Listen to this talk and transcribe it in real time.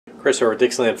Chris over at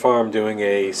Dixieland Farm doing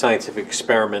a scientific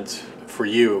experiment for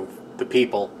you, the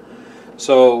people.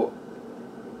 So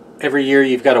every year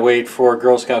you've got to wait for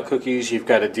Girl Scout cookies. You've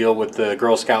got to deal with the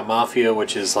Girl Scout Mafia,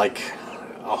 which is like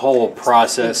a whole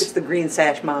process. It's the Green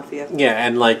Sash Mafia. Yeah,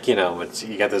 and like, you know,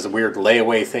 you got this weird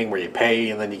layaway thing where you pay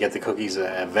and then you get the cookies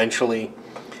eventually.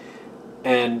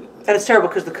 And it's terrible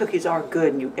because the cookies are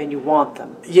good and you want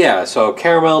them. yeah, so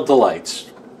Caramel Delights.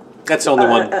 That's the only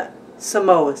one.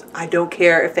 Samoas. I don't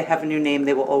care if they have a new name,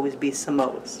 they will always be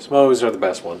Samoas. Samoas are the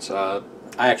best ones. I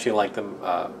actually like them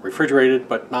refrigerated,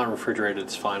 but not refrigerated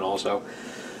is fine also.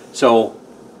 So,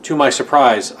 to my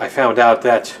surprise, I found out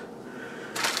that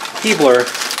Keebler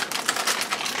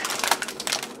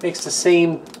makes the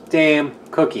same damn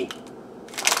cookie.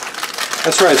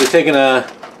 That's right, they're taking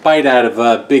a bite out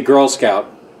of Big Girl Scout.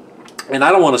 And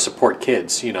I don't want to support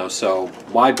kids, you know, so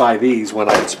why buy these when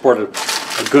I can support a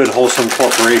good, wholesome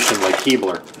corporation like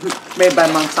Keebler? Made by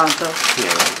Monsanto.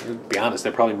 Yeah, to be honest,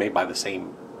 they're probably made by the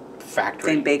same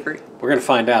factory. Same bakery. We're going to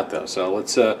find out, though. So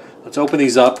let's open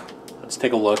these up. Let's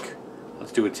take a look.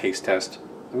 Let's do a taste test.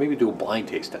 Or maybe do a blind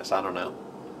taste test. I don't know.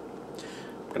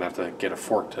 I'm going to have to get a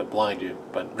fork to blind you.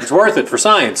 But it's worth it for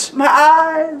science. My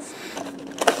eyes!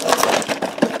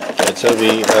 And so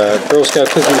the Girl Scout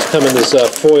cookies come in this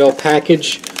foil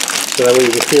package. So that way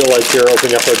you can feel like you're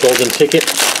opening up a golden ticket.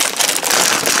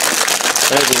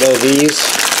 As you know these.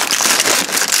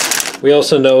 We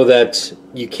also know that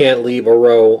you can't leave a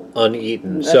row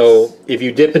uneaten. So if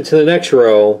you dip into the next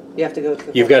row, You have to go to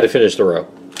the you've got to finish the row.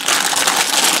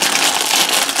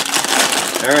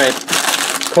 Alright,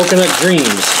 coconut dreams.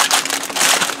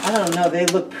 I don't know, they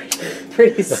look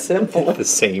pretty simple. The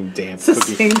same damn It's the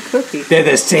cookie. same cookie. They're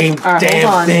the same All right, damn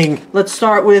hold on. thing. Let's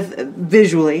start with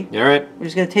visually. Alright. We're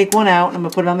just going to take one out and I'm going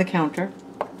to put it on the counter.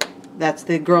 That's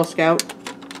the Girl Scout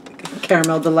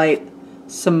Caramel Delight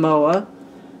Samoa.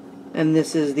 And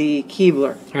this is the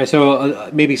Keebler. Alright, so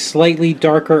maybe slightly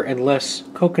darker and less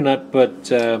coconut, but...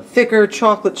 Thicker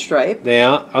chocolate stripe.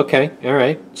 yeah, okay,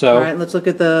 alright. So, Alright, let's look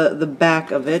at the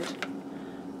back of it.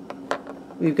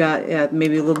 We've got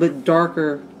maybe a little bit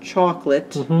darker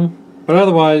chocolate. but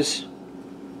otherwise,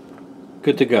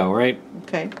 good to go, right?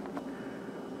 Okay.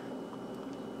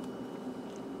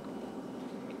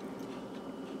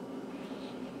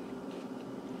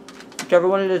 Whichever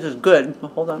one it is good.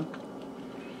 Well, hold on.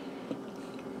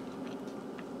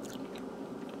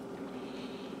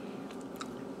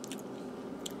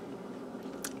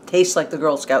 Tastes like the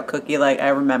Girl Scout cookie, like I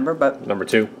remember, but Number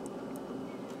 2.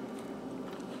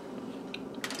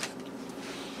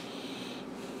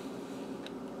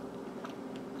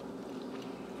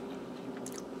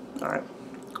 all right.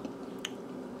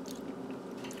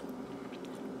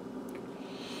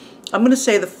 I'm going to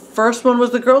say the first one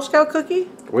was the Girl Scout cookie.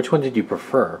 Which one did you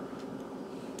prefer?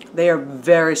 They are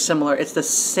very similar. It's the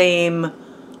same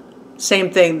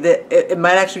thing. That it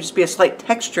might actually just be a slight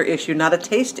texture issue, not a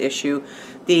taste issue.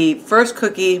 The first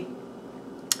cookie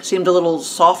seemed a little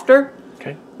softer,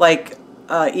 Okay. like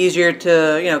easier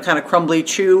to kind of crumbly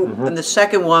chew, and the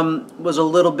second one was a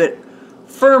little bit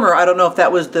firmer. I don't know if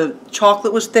that was the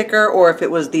chocolate was thicker or if it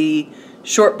was the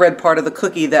shortbread part of the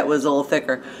cookie that was a little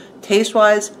thicker.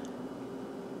 Taste-wise,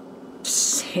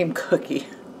 same cookie.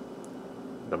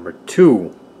 Number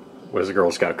 2 was a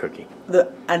Girl Scout cookie.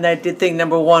 And I did think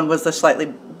number 1 was the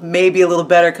slightly, maybe a little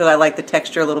better because I like the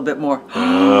texture a little bit more.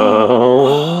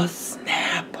 Oh,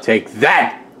 Snap. take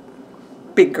that!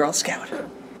 Big Girl Scout.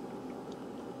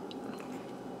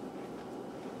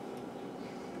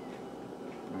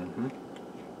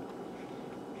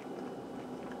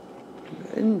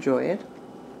 Enjoy it.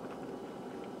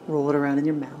 Roll it around in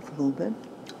your mouth a little bit.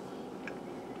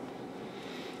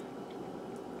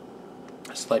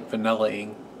 A slight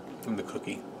vanilla-ing in the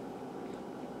cookie.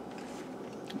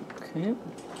 Okay.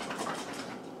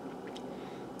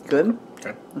 Good.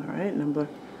 Okay. All right, number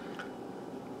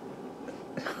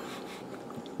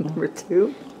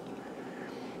 2.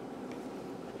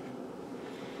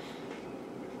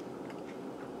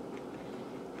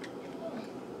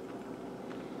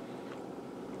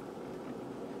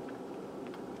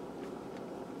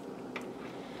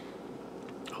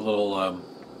 A little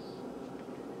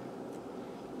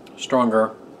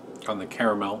stronger on the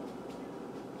caramel.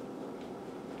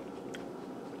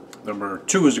 Number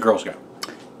 2 is the Girl Scout.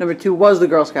 Number 2 was the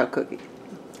Girl Scout cookie.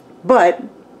 But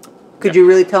could you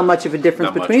really tell much of a difference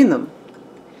Not much. between them?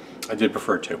 I did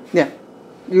prefer 2. Yeah.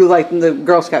 You liked the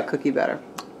Girl Scout cookie better.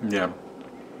 Yeah. All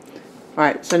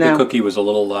right, so The now... cookie was a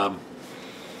little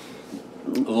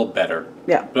better.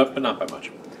 Yeah. But not by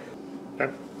much.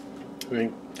 Okay. I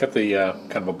mean, got the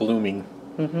kind of a blooming.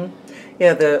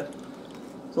 Yeah, there's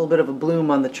a little bit of a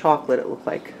bloom on the chocolate, it looked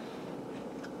like.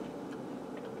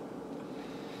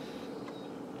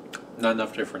 Not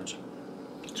enough difference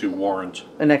to warrant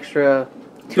an extra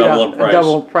double in price.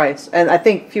 double price, and I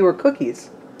think fewer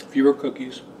cookies. Fewer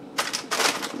cookies.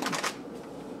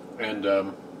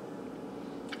 And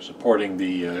supporting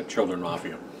the children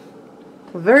mafia.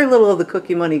 Very little of the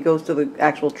cookie money goes to the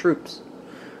actual troops.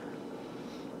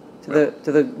 To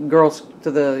the girls,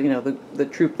 to the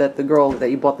troop that the girl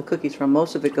that you bought the cookies from.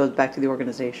 Most of it goes back to the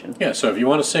organization. Yeah, so if you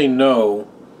want to say no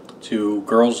to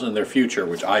girls in their future,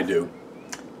 which I do,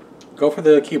 go for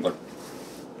the Keebler.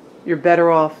 You're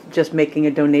better off just making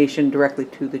a donation directly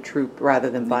to the troop rather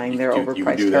than buying their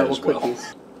overpriced terrible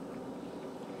cookies.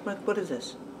 What is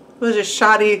this? What is this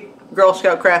shoddy Girl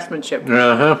Scout craftsmanship?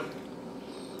 Uh-huh.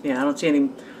 Yeah, I don't see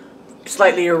any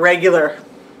slightly irregular.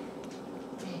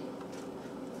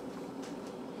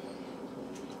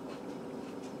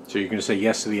 So you're going to say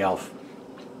yes to the elf.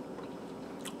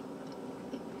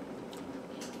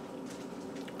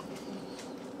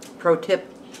 Pro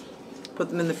tip, put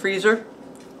them in the freezer,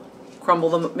 crumble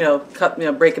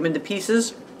them, break them into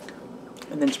pieces,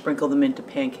 and then sprinkle them into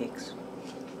pancakes.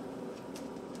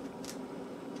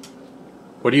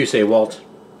 What do you say, Walt?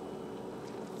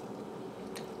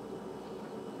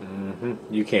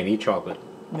 You can't eat chocolate.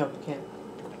 No, you can't.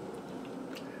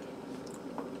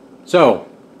 So,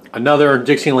 another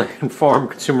Dixieland Farm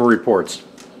Consumer Reports.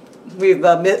 We've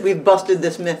busted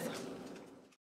this myth.